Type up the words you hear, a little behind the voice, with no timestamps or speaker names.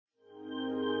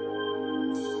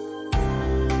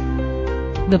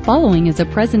The following is a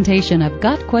presentation of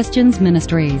Got Questions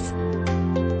Ministries.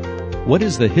 What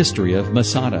is the history of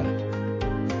Masada?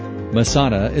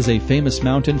 Masada is a famous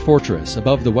mountain fortress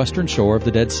above the western shore of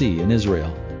the Dead Sea in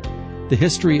Israel. The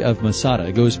history of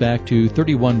Masada goes back to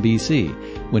 31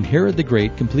 BC, when Herod the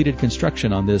Great completed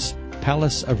construction on this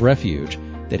palace of refuge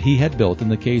that he had built in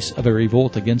the case of a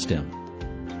revolt against him.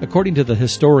 According to the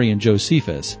historian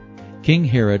Josephus, King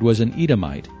Herod was an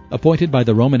Edomite, appointed by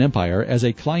the Roman Empire as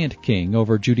a client king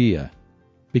over Judea.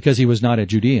 Because he was not a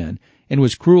Judean and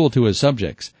was cruel to his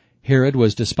subjects, Herod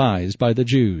was despised by the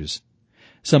Jews.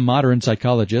 Some modern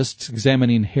psychologists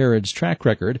examining Herod's track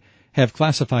record have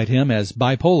classified him as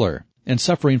bipolar and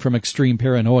suffering from extreme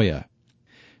paranoia.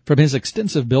 From his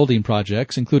extensive building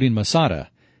projects, including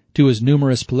Masada, to his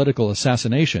numerous political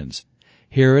assassinations,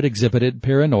 Herod exhibited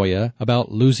paranoia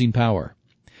about losing power.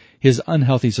 His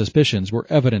unhealthy suspicions were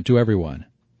evident to everyone.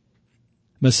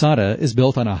 Masada is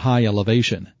built on a high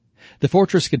elevation. The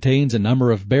fortress contains a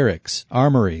number of barracks,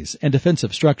 armories, and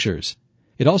defensive structures.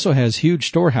 It also has huge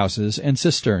storehouses and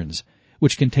cisterns,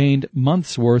 which contained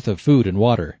months' worth of food and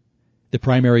water. The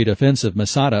primary defense of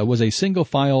Masada was a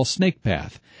single-file snake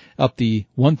path up the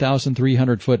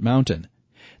 1,300-foot mountain.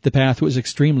 The path was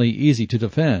extremely easy to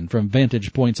defend from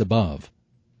vantage points above.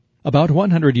 About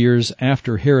 100 years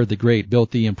after Herod the Great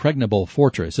built the impregnable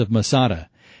fortress of Masada,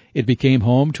 it became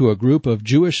home to a group of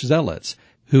Jewish zealots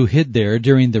who hid there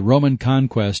during the Roman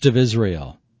conquest of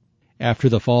Israel. After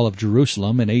the fall of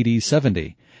Jerusalem in AD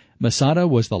 70, Masada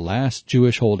was the last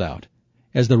Jewish holdout.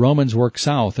 As the Romans worked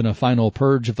south in a final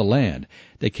purge of the land,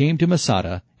 they came to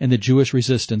Masada and the Jewish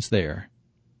resistance there.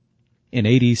 In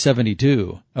AD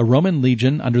 72, a Roman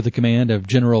legion under the command of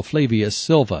General Flavius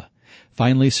Silva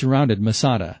finally surrounded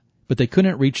Masada, but they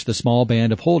couldn't reach the small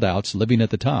band of holdouts living at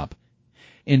the top.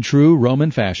 In true Roman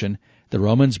fashion, the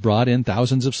Romans brought in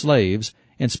thousands of slaves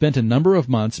and spent a number of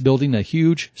months building a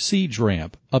huge siege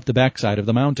ramp up the backside of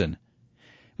the mountain.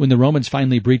 When the Romans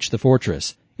finally breached the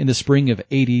fortress in the spring of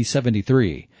AD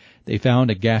 73, they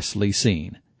found a ghastly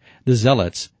scene. The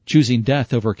zealots, choosing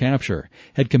death over capture,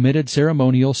 had committed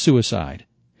ceremonial suicide.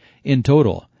 In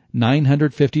total,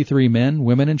 953 men,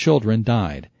 women, and children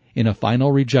died in a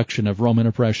final rejection of Roman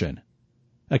oppression.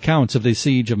 Accounts of the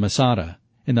siege of Masada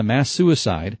and the mass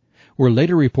suicide were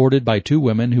later reported by two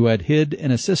women who had hid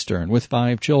in a cistern with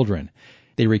 5 children.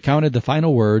 They recounted the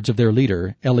final words of their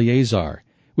leader, Eleazar,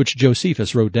 which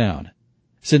Josephus wrote down.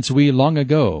 "Since we long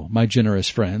ago, my generous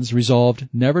friends, resolved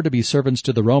never to be servants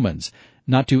to the Romans,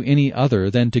 not to any other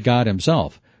than to God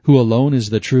himself, who alone is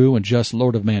the true and just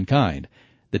Lord of mankind,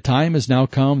 the time is now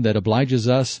come that obliges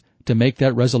us to make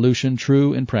that resolution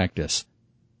true in practice."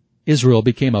 Israel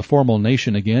became a formal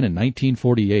nation again in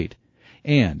 1948.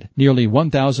 And, nearly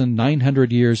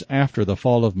 1,900 years after the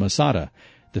fall of Masada,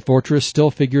 the fortress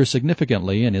still figures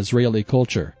significantly in Israeli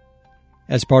culture.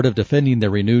 As part of defending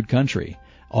their renewed country,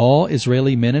 all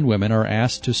Israeli men and women are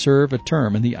asked to serve a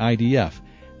term in the IDF,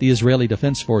 the Israeli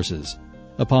Defense Forces.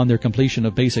 Upon their completion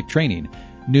of basic training,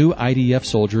 new IDF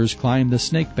soldiers climb the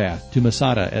snake path to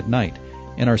Masada at night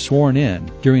and are sworn in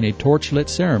during a torch-lit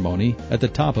ceremony at the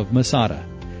top of Masada.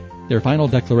 Their final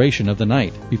declaration of the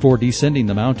night before descending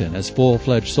the mountain as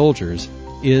full-fledged soldiers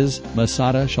is,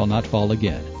 "Masada shall not fall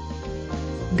again."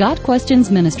 Got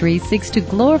Questions Ministries seeks to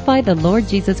glorify the Lord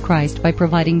Jesus Christ by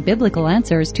providing biblical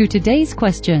answers to today's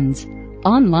questions.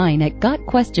 Online at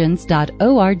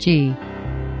gotquestions.org.